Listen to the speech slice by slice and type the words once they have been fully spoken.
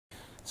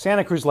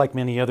Santa Cruz, like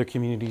many other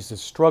communities, is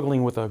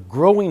struggling with a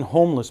growing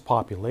homeless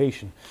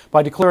population.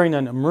 By declaring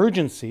an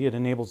emergency, it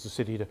enables the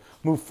city to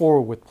move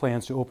forward with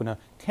plans to open a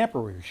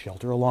temporary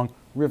shelter along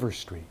River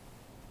Street.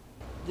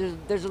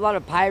 There's a lot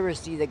of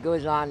piracy that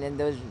goes on in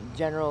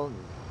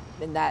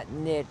in that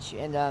niche,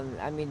 and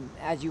I mean,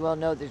 as you well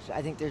know,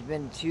 I think there's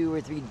been 2 or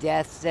 3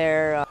 deaths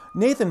there.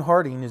 Nathan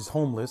Harding is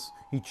homeless.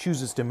 He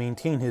chooses to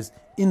maintain his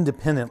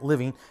independent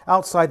living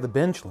outside the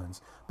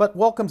Benchlands, but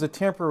welcomes a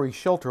temporary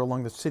shelter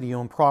along the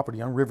city-owned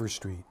property on River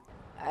Street.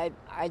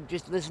 I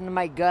just listen to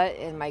my gut,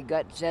 and my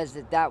gut says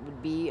that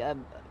would be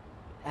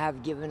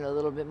have given a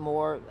little bit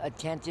more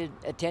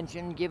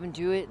attention given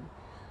to it,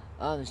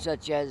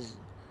 such as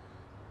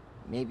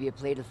maybe a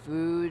plate of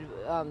food,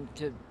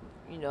 to,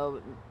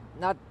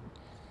 not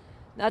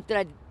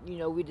that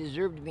we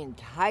deserve to be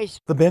enticed.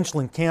 The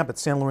Benchland camp at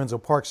San Lorenzo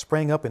Park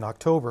sprang up in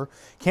October.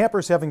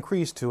 Campers have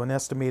increased to an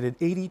estimated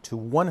 80 to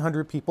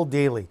 100 people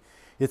daily.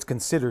 It's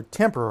considered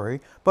temporary,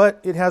 but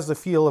it has the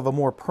feel of a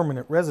more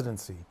permanent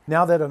residency.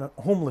 Now that a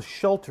homeless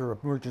shelter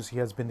emergency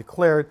has been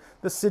declared,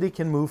 the city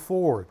can move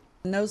forward.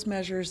 And those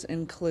measures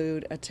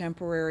include a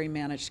temporary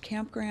managed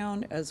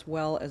campground as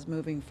well as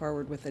moving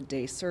forward with a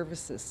day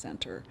services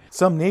center.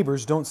 Some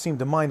neighbors don't seem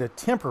to mind a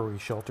temporary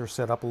shelter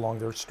set up along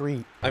their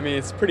street. I mean,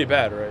 it's pretty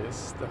bad, right?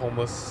 The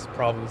homeless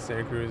problem in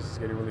Santa Cruz is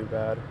getting really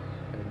bad.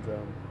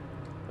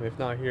 And if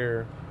not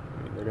here,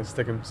 they're going to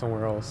stick them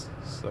somewhere else.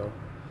 So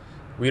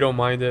we don't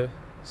mind it,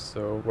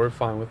 so we're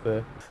fine with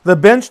it. The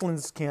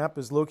Benchlands camp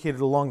is located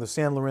along the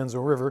San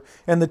Lorenzo River,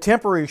 and the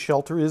temporary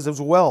shelter is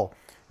as well,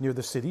 near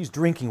the city's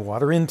drinking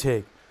water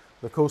intake.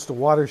 The Coastal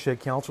Watershed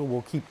Council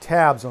will keep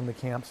tabs on the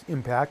camp's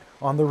impact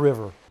on the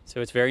river.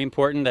 So it's very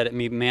important that it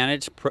be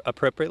managed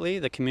appropriately.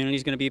 The community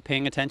is going to be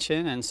paying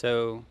attention, and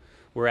so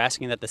we're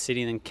asking that the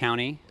city and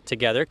county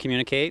together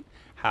communicate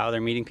how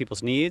they're meeting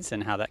people's needs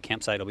and how that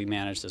campsite will be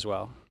managed as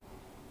well.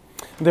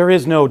 There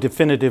is no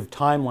definitive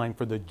timeline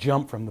for the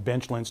jump from the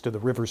Benchlands to the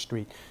River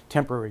Street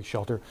temporary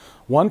shelter.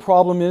 One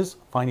problem is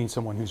finding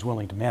someone who's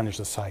willing to manage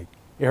the site.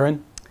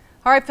 Aaron?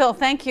 All right, Phil,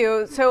 thank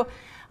you. So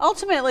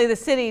ultimately, the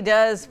city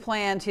does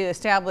plan to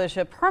establish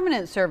a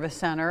permanent service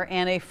center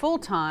and a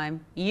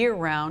full-time,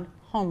 year-round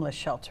homeless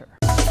shelter.